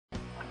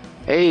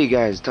Hey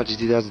guys,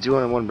 Touchy2002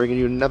 and I want to bring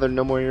you another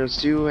No More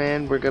Heroes 2,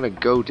 and we're gonna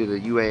go to the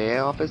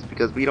UAA office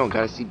because we don't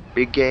gotta see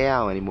Big Gay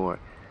Al anymore.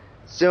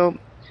 So,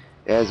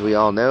 as we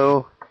all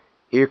know,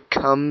 here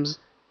comes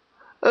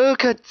a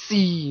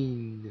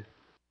cutscene.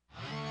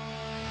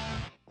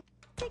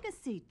 Take a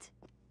seat.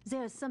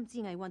 There's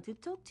something I want to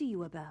talk to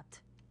you about.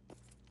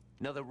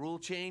 Another rule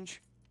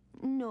change?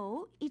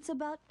 No, it's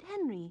about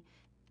Henry.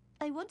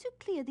 I want to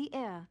clear the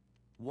air.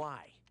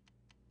 Why?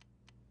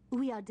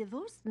 We are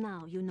divorced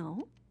now, you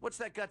know. What's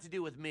that got to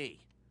do with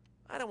me?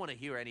 I don't want to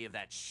hear any of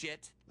that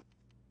shit.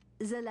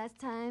 The last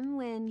time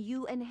when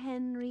you and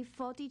Henry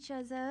fought each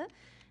other...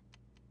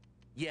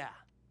 Yeah,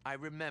 I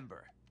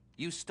remember.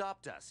 You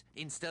stopped us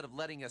instead of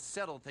letting us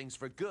settle things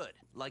for good,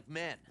 like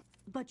men.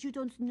 But you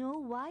don't know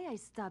why I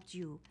stopped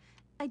you.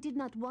 I did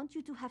not want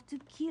you to have to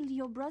kill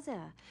your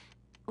brother.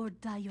 Or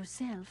die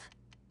yourself.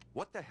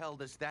 What the hell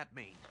does that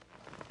mean?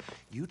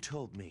 You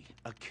told me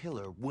a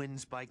killer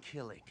wins by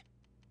killing.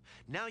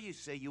 Now you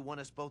say you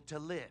want us both to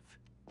live.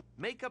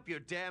 Make up your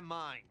damn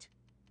mind.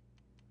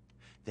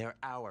 They're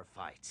our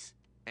fights,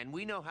 and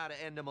we know how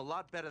to end them a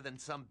lot better than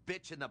some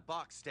bitch in the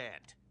box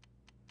stand.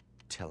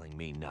 Telling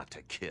me not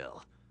to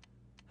kill.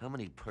 How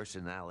many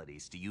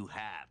personalities do you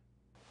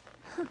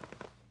have?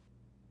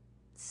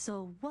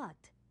 So what?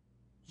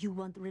 You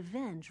want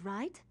revenge,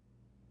 right?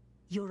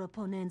 Your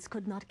opponents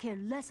could not care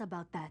less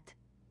about that.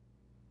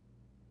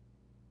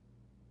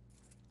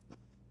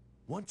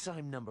 Once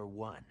I'm number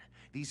one,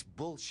 these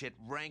bullshit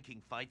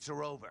ranking fights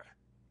are over.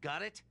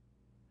 Got it?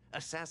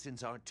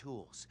 Assassins aren't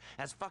tools.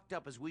 As fucked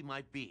up as we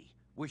might be,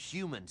 we're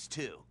humans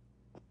too.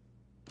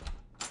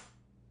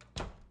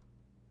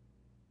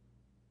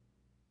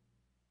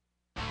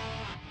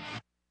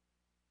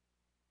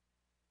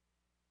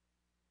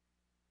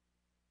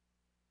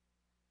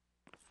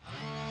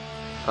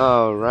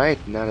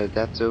 Alright, now that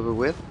that's over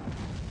with,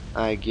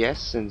 I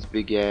guess since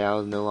Big Gay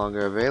Al is no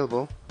longer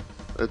available,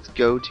 let's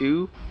go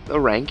to the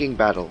ranking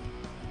battle.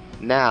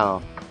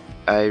 Now,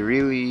 I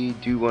really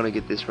do want to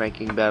get this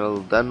ranking battle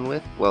done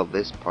with, well,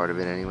 this part of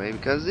it anyway,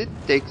 because it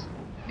takes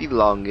the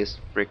longest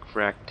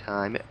frick-frack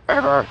time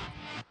ever.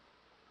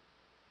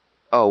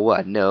 Oh,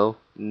 what? No?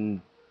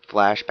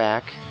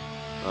 Flashback?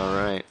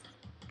 Alright.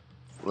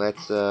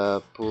 Let's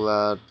pull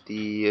out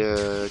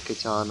the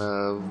katana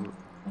of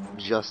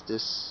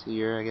justice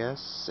here, I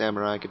guess.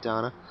 Samurai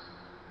katana.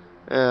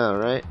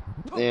 Alright.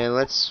 And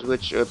let's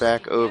switch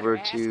back over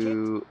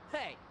to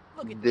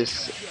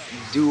this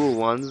dual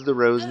one's the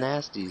Rose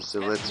Nasties, so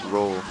let's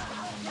roll.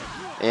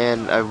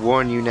 And I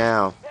warn you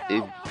now,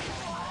 if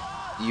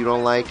you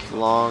don't like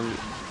long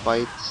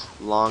fights,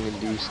 long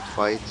induced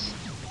fights,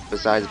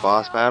 besides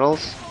boss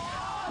battles,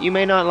 you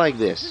may not like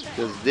this,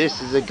 because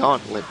this is a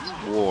gauntlet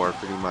war,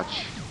 pretty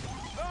much.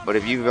 But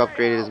if you've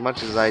upgraded as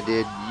much as I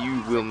did,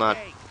 you will not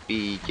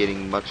be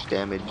getting much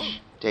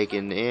damage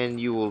taken,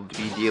 and you will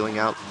be dealing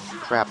out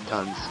crap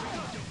tons.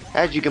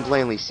 As you can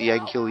plainly see, I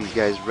can kill these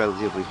guys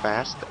relatively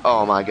fast.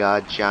 Oh my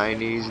god,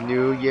 Chinese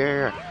New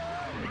Year!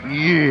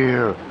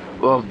 Year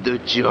of the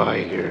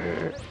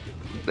Tiger!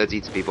 Let's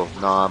eat some people.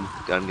 Nom,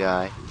 gun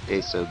guy.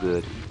 Tastes so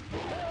good.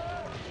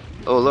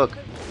 Oh look,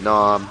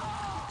 Nom.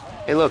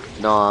 Hey look,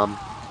 Nom.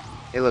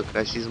 Hey look,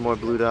 I see some more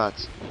blue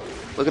dots.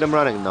 Look at him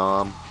running,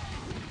 Nom.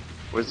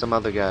 Where's some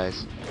other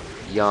guys?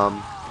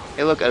 Yum.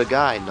 Hey look, a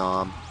guy,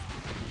 Nom.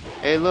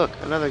 Hey look,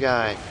 another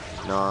guy.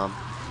 Nom.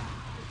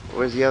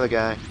 Where's the other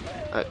guy?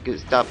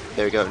 Stop.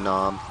 There you go,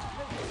 Nom.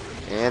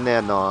 And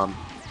then Nom.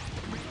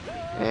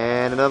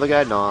 And another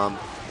guy, Nom.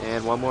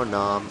 And one more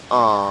Nom.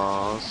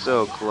 Aww,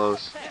 so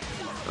close.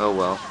 Oh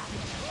well.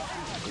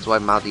 Let's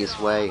wipe him out this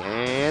way.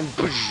 And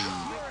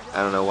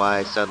I don't know why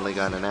I suddenly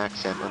got an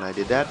accent when I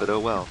did that, but oh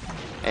well.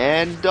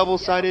 And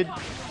double-sided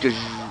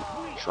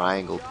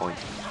triangle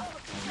pointy.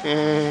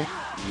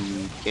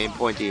 Game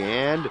pointy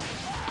and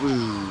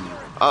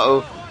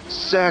uh-oh.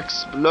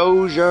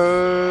 Sexplosion!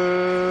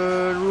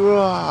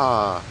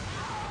 Rah!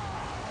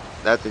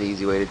 That's an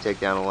easy way to take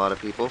down a lot of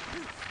people.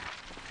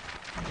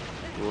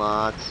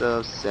 Lots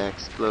of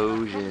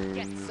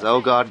sexplosions. Oh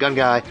god, gun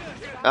guy!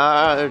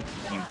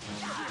 You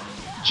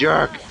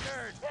jerk!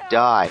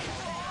 Die!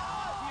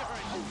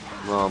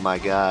 Oh my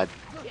god.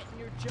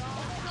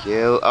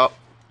 Kill. Oh!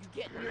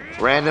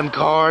 Random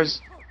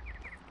cars!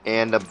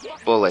 And a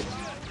bullet.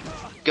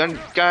 Gun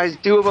guys,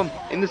 two of them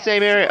in the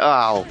same area.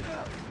 Oh!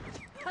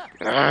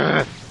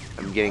 I'm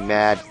getting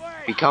mad.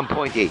 Become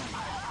pointy.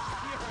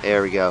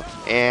 There we go.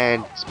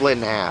 And split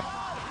in half.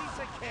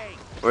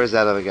 Where's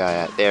that other guy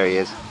at? There he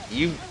is.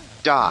 You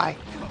die.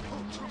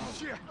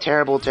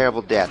 Terrible,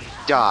 terrible death.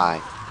 Die.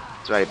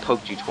 That's right, I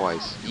poked you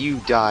twice. You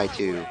die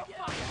too.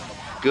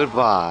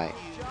 Goodbye.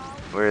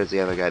 Where is the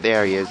other guy?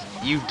 There he is.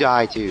 You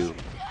die too.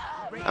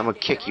 I'm gonna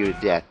kick you to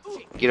death.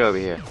 Get over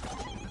here.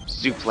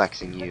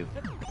 Suplexing you.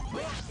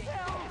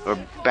 Or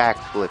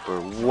backflip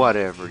or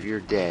whatever. You're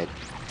dead.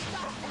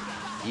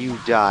 You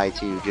die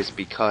too just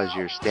because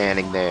you're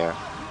standing there.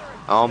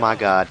 Oh my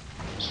god.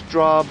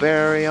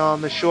 Strawberry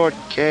on the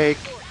shortcake.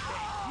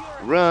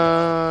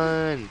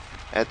 Run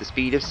at the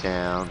speed of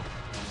sound.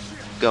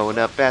 Going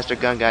up faster,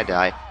 gun guy,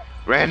 die.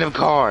 Random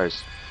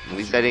cars! At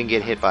least I didn't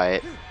get hit by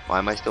it. Why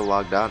am I still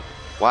logged on?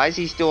 Why is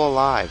he still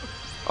alive?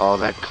 Oh,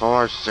 that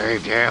car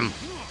saved him!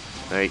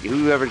 Alright,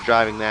 whoever's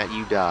driving that,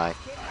 you die.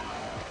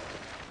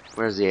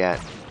 Where's he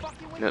at?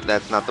 No,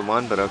 that's not the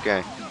one, but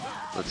okay.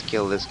 Let's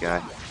kill this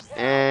guy.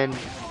 And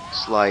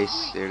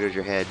slice. There goes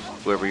your head.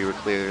 Whoever you were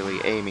clearly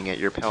aiming at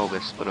your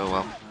pelvis, but oh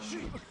well.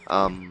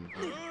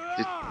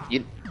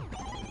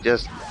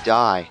 Just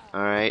die.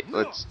 Alright,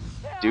 let's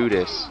do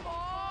this.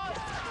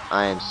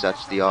 I am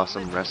such the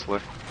awesome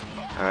wrestler.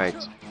 Alright.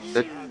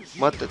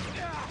 What the?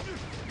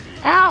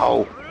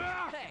 Ow!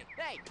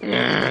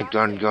 Yeah,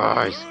 gun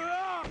guys.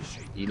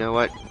 You know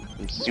what?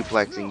 I'm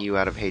suplexing you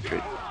out of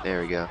hatred.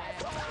 There we go.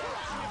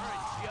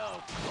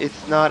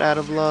 It's not out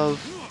of love.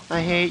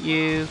 I hate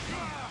you.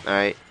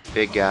 Alright,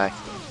 big guy.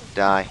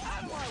 Die.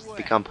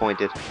 Become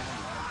pointed.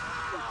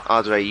 Oh,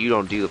 that's right, you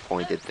don't do the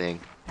pointed thing.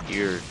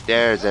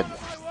 There's a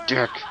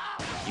dick.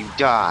 You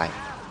die.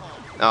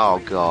 Oh,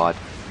 God.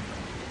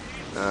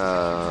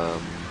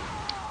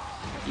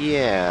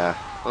 Yeah.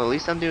 Well, at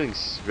least I'm doing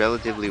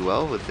relatively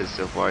well with this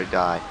so far.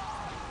 Die.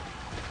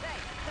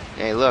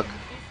 Hey, look.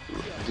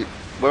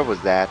 Where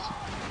was that?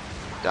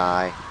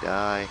 Die.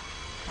 Die.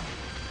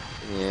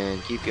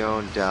 And keep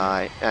going.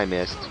 Die. I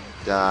missed.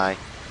 Die.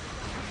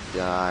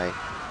 Die.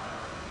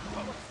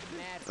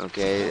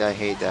 Okay, I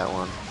hate that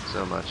one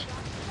so much.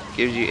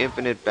 Gives you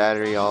infinite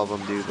battery, all of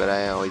them do, but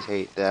I always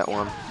hate that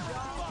one.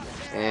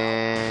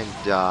 And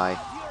die.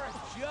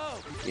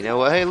 You know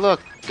what? Hey,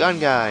 look! Gun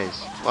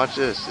guys! Watch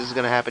this. This is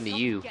gonna happen to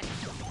you.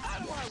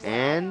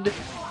 And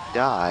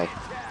die.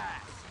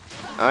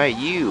 Alright,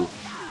 you.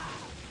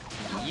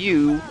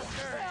 You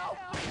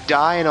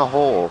die in a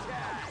hole.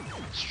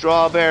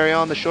 Strawberry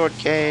on the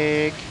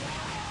shortcake.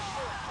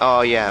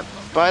 Oh, yeah.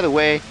 By the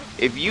way,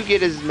 if you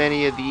get as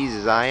many of these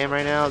as I am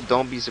right now,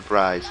 don't be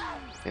surprised.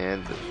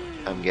 And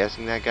I'm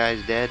guessing that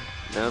guy's dead.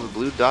 No, the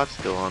blue dot's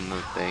still on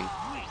the thing.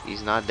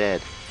 He's not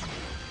dead.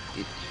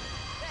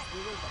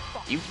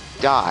 You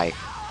die.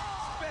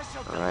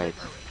 Alright.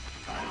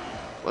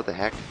 What the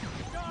heck?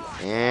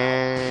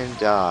 And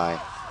die.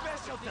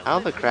 How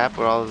the crap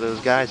were all of those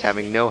guys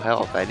having no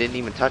health? I didn't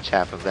even touch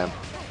half of them.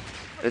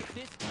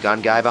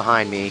 Gun guy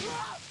behind me.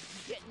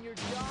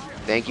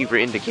 Thank you for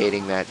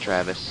indicating that,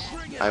 Travis.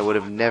 I would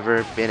have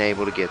never been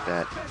able to get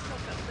that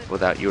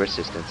without your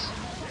assistance.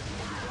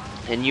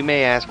 And you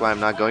may ask why I'm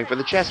not going for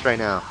the chest right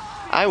now.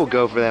 I will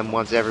go for them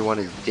once everyone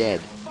is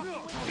dead.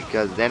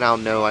 Because then I'll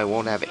know I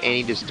won't have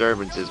any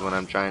disturbances when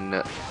I'm trying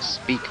to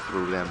speak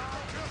through them.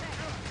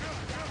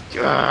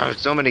 Ugh,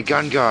 so many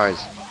gun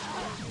guys.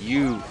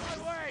 You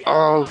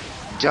all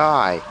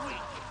die.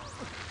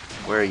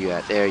 Where are you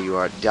at? There you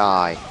are.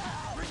 Die.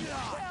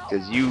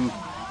 Because you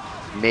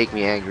make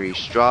me angry.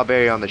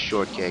 Strawberry on the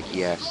shortcake,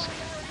 yes.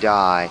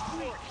 Die.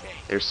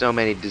 There's so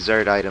many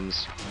dessert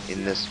items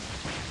in this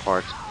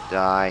part.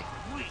 Die.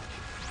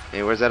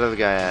 Hey, where's that other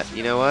guy at?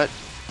 You know what?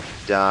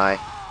 Die.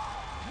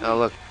 Oh,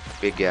 look.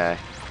 Big guy.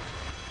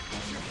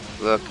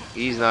 Look,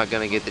 he's not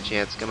gonna get the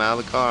chance to come out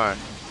of the car.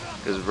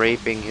 Because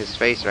raping his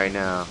face right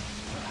now.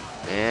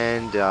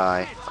 And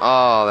die.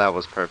 Oh, that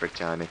was perfect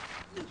timing.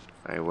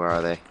 Alright, where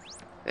are they?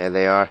 There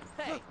they are.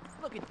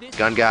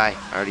 Gun guy.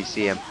 I already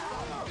see him.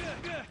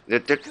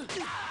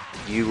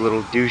 You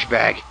little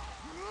douchebag.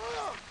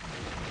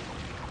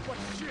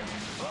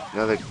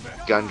 Another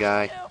gun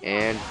guy.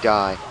 And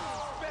die.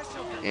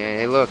 And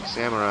hey, look,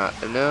 samurai.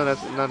 No,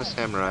 that's not a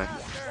samurai.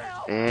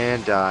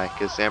 And die,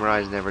 because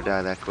samurais never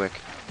die that quick,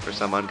 for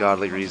some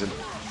ungodly reason.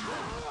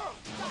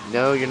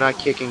 No, you're not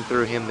kicking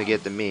through him to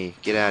get to me.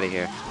 Get out of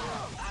here.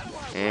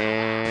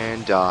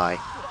 And die.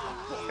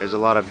 There's a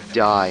lot of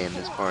die in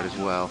this part as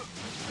well.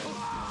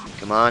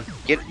 Come on,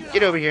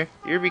 get over here.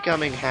 You're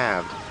becoming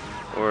halved.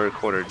 Or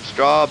quartered.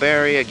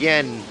 Strawberry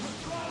again.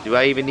 Do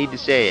I even need to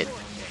say it?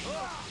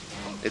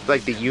 It's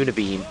like the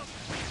Unibeam.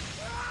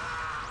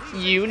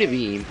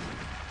 Unibeam.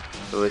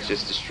 So let's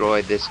just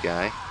destroy this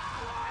guy.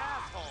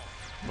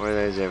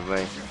 Where is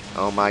everybody?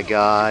 Oh my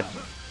god.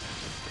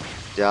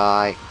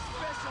 Die.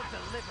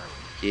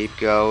 Keep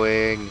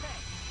going.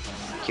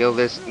 Kill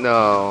this.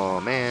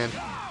 No, man.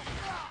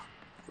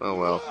 Oh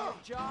well.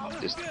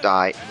 Just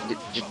die.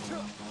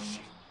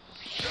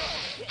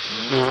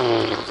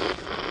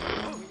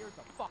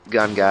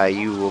 Gun guy,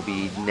 you will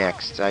be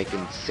next. I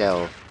can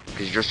sell.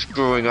 Because you're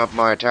screwing up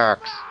my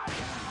attacks.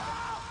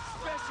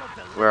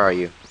 Where are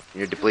you?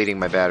 You're depleting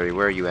my battery.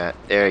 Where are you at?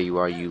 There you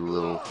are, you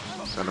little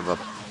son of a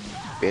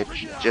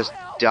bitch. Just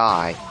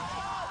die.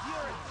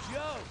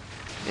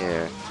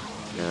 There.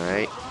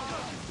 Alright.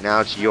 Now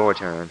it's your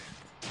turn.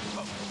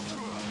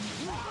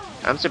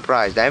 I'm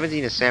surprised. I haven't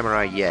seen a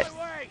samurai yet.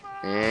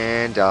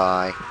 And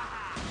die.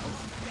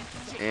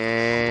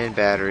 And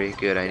battery.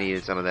 Good, I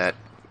needed some of that.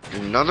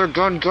 Another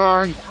gun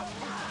guy?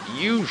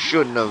 You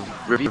shouldn't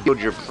have revealed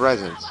your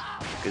presence.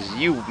 Because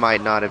you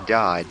might not have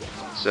died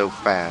so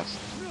fast.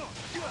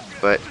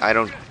 But I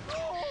don't...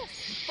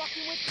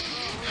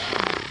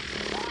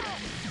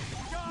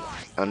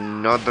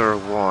 Another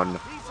one.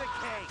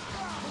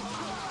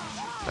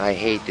 I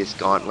hate this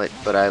gauntlet,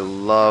 but I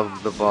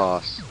love the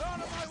boss.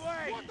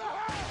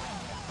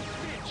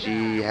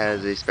 She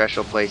has a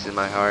special place in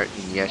my heart,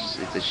 and yes,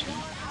 it's a she.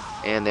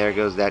 And there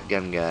goes that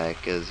gun guy,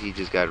 because he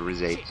just got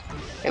resaped.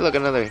 Hey, look,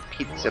 another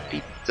pizza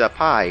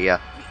pie.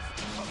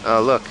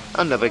 Oh, look,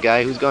 another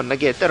guy who's gonna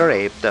get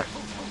raped.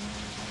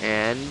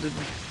 And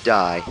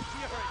die.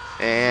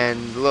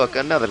 And look,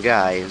 another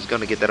guy who's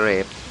gonna get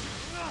raped.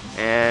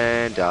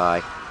 And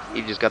die.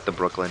 He just got the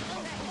Brooklyn.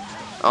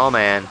 Oh,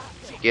 man.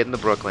 Get in the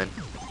Brooklyn.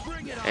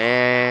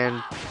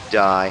 And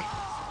die.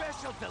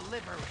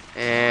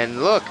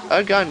 And look,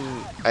 a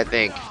gun, I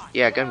think.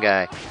 Yeah, gun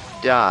guy.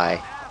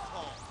 Die.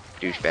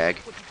 Douchebag.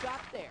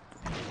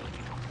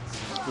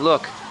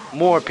 Look,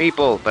 more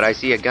people, but I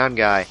see a gun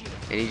guy,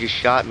 and he just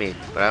shot me.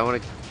 But I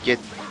want to get,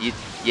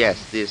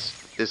 yes,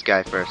 this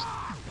guy first.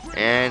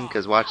 And,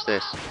 cause watch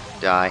this.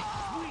 Die.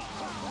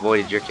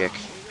 Avoided your kick.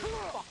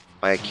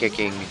 By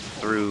kicking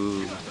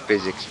through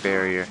physics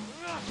barrier.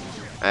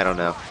 I don't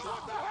know.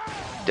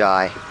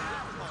 Die.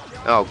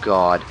 Oh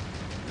god.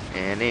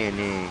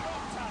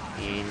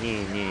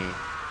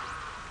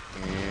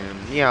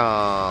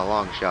 Yeah,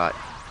 long shot.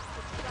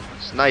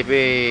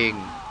 Sniping.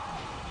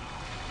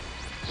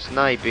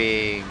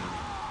 Sniping.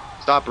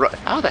 Stop.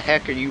 How the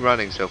heck are you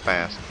running so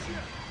fast?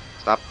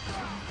 Stop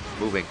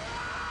moving.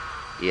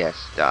 Yes,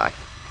 die.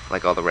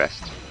 Like all the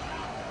rest.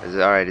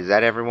 Alright, is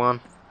that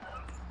everyone?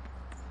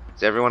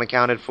 Is everyone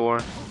accounted for?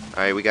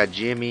 Alright, we got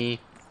Jimmy.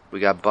 We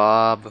got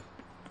Bob.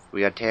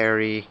 We got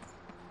Terry.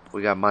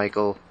 We got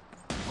Michael.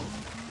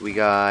 We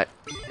got...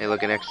 Hey,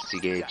 look, an ecstasy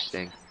gauge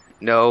thing.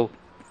 No.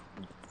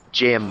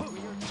 Jim.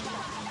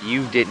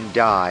 You didn't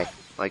die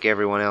like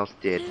everyone else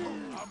did.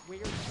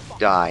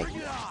 Die.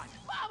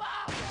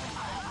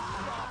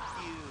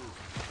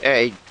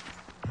 Hey.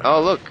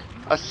 Oh, look.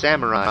 A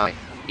samurai.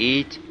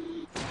 Eat.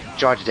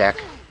 Charge attack.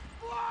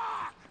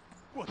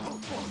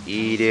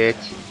 Eat it.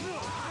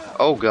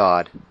 Oh,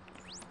 God.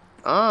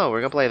 Oh, we're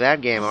gonna play that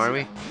game, aren't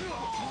we?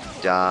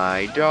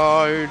 Die,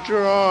 die,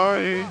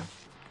 die.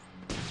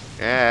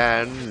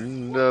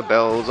 And the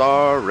bells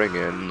are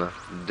ringing.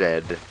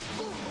 Dead.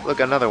 Look,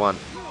 another one.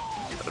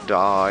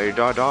 Die,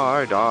 die,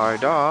 die, die,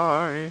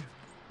 die.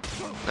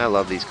 I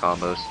love these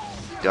combos.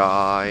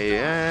 Die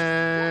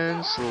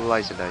and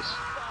slice and dice.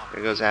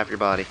 There goes half your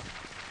body.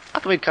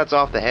 How come it cuts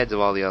off the heads of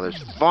all the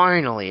others?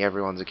 Finally,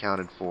 everyone's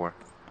accounted for.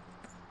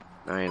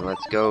 Alright,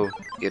 let's go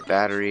get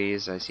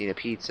batteries. I seen a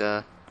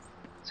pizza.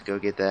 Let's go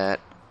get that.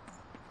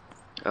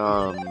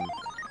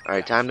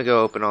 Alright, time to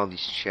go open all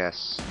these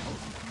chests.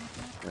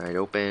 Alright,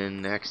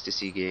 open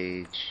ecstasy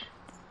gauge.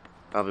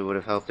 Probably would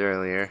have helped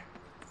earlier.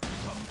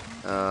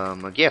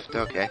 A gift,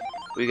 okay.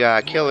 We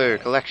got killer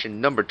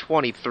collection number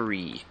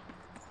 23.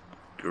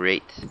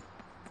 Great.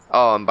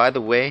 Oh, and by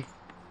the way,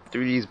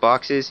 through these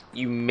boxes,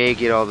 you may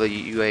get all the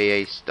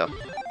UAA stuff.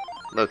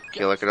 Look,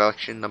 killer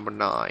collection number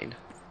 9.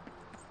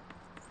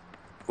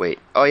 Wait.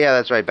 Oh yeah,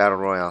 that's right, Battle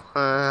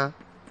Royale.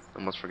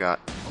 Almost forgot.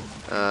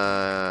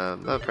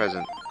 The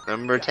present.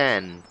 Number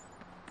 10.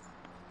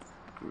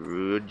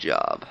 Good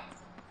job.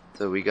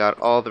 So we got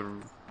all the...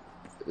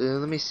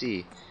 let me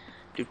see.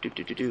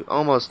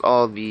 Almost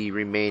all the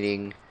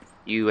remaining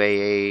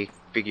UAA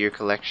figure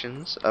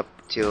collections up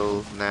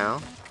till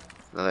now.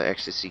 Another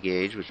ecstasy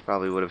gauge, which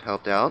probably would have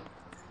helped out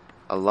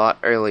a lot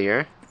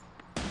earlier.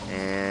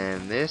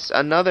 And this,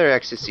 another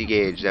ecstasy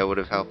gauge that would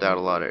have helped out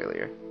a lot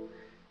earlier.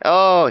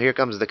 Oh, here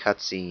comes the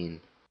cutscene.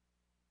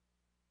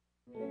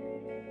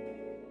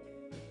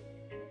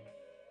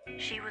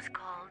 She was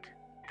called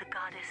the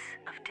goddess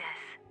of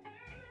death.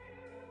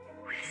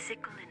 With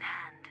sickle in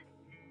hand,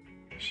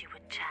 she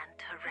would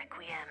chant her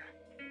requiem.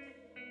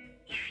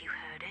 If you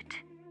heard it,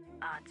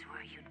 odds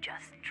were you'd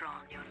just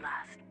drawn your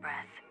last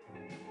breath.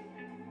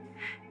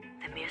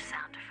 The mere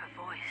sound of her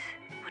voice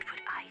would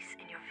put ice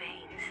in your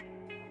veins.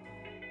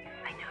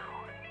 I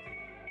know.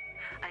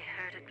 I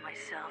heard it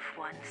myself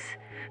once,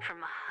 from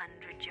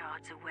 100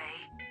 yards away.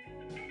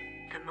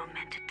 The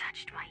moment it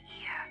touched my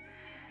ear,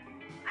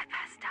 I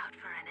passed out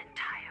for an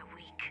entire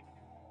week.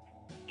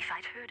 If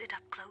I'd heard it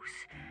up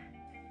close,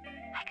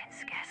 I can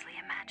scarcely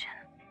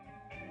imagine.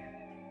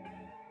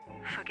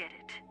 Forget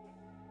it.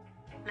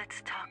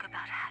 Let's talk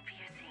about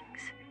happier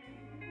things.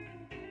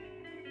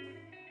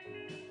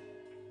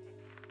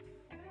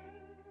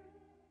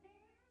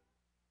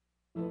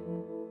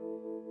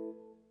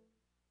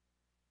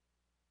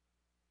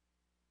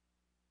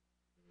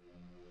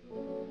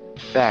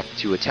 Back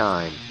to a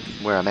time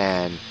where a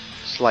man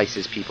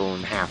slices people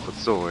in half with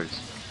swords.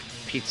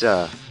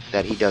 Pizza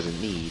that he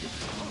doesn't need.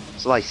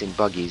 Slicing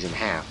buggies in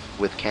half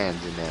with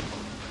cans in them.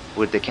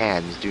 Would the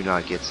cans do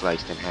not get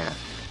sliced in half.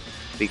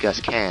 Because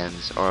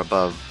cans are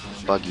above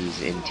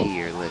buggies in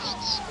tier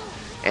lists.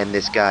 And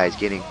this guy's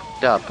getting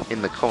up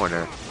in the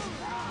corner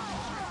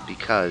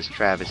because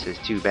Travis is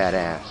too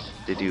badass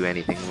to do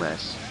anything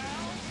less.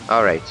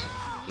 Alright,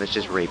 let's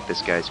just rape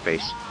this guy's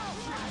face.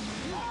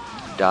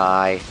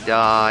 Die,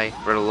 die,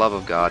 for the love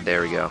of God,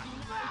 there we go.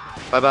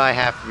 Bye-bye,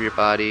 half of your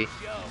body.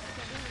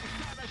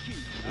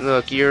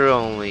 Look, you're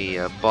only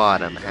a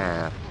bottom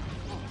half.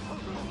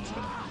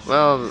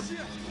 Well,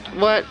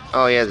 What?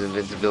 Oh, he has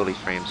invincibility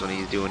frames when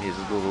he's doing his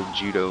little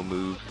judo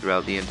move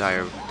throughout the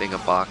entire thing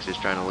of boxes,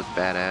 trying to look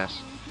badass.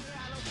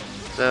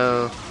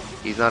 So,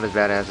 he's not as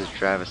badass as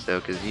Travis, though,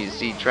 because you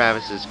see,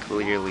 Travis is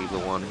clearly the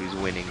one who's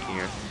winning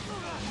here.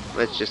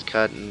 Let's just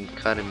cut him,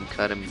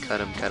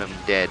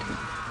 dead.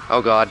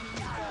 Oh, God.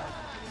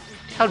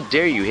 How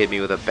dare you hit me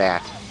with a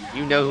bat?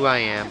 You know who I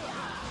am.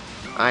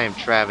 I am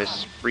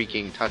Travis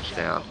freaking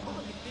Touchdown.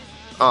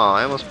 Oh,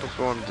 I almost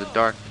performed the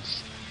dark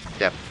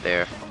step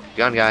there.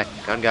 Gun guy,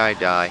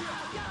 die.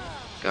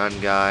 Gun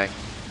guy,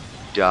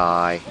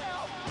 die.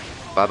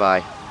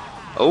 Bye-bye.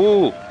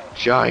 Oh,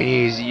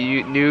 Chinese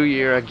New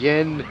Year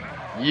again.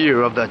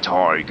 Year of the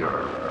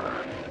Tiger.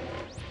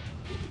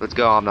 Let's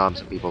go nom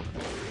some people.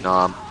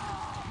 Nom.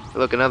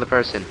 Look, another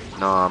person.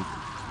 Nom.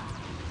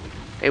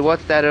 Hey,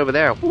 what's that over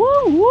there? Woo,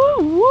 woo,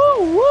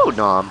 woo, woo.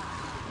 Nom.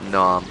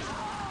 Nom.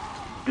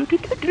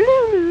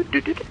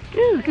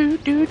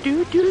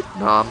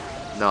 Nom.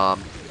 Nom.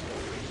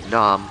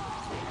 Nom.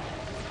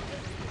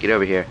 Get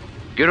over here.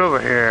 Get over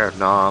here.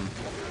 Nom.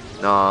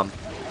 Nom.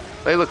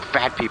 Hey, look,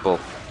 fat people.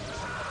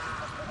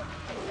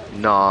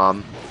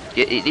 Nom.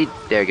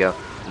 There you go.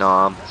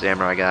 Nom.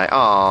 Samurai guy.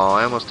 Oh,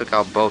 I almost took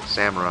out both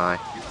samurai.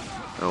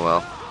 Oh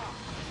well.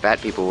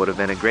 Fat people would have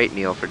been a great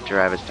meal for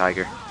Travis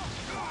Tiger.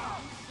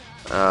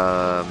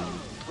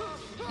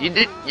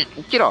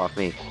 Get off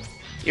me.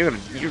 You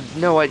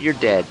know what? You're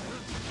dead.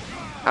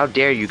 How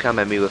dare you come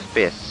at me with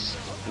fists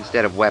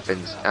instead of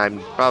weapons?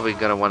 I'm probably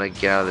gonna want to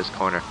get out of this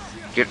corner.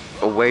 Get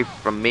away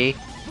from me.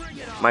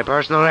 My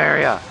personal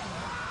area.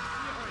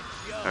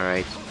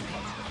 Alright.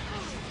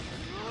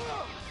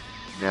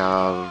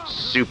 Now,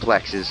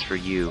 suplexes for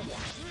you.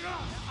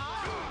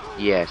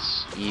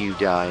 Yes, you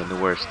die in the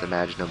worst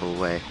imaginable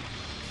way.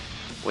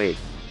 Wait.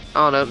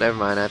 Oh, no, never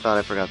mind. I thought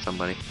I forgot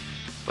somebody.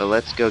 But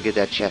let's go get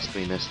that chest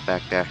we missed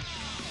back there.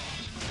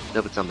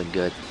 Hope it's something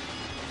good.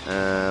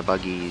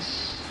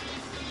 Buggies.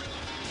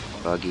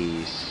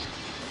 Buggies.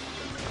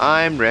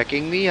 I'm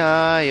wrecking the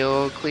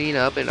aisle. Clean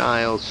up in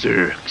aisle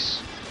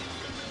 6.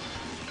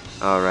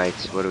 Alright,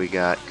 what do we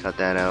got? Cut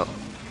that out.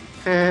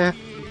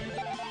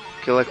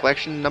 Killer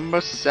collection number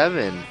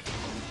 7.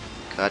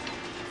 Cut.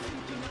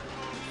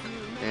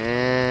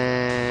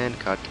 And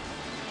cut.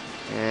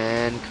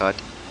 And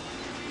cut.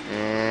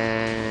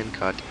 And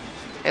cut.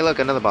 Hey, look,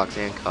 another box.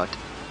 And cut.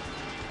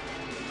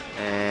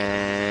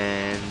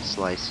 And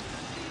slice.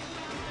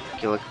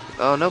 Killer.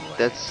 Oh, nope,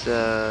 that's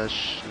a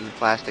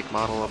plastic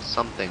model of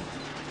something.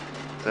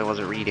 So I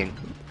wasn't reading.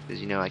 Because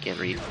you know I can't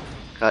read.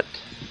 Cut.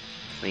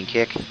 Clean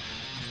kick.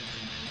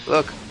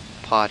 Look,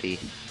 potty.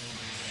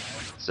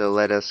 So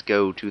let us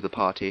go to the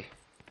potty.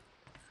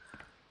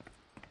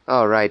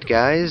 Alright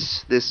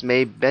guys, this may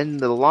have been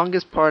the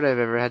longest part I've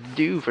ever had to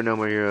do for No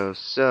More Heroes,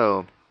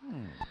 so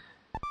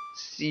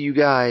see you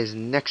guys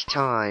next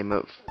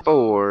time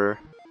for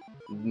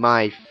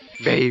my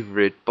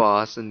favorite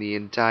boss in the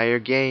entire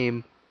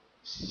game.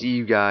 See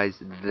you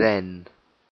guys then.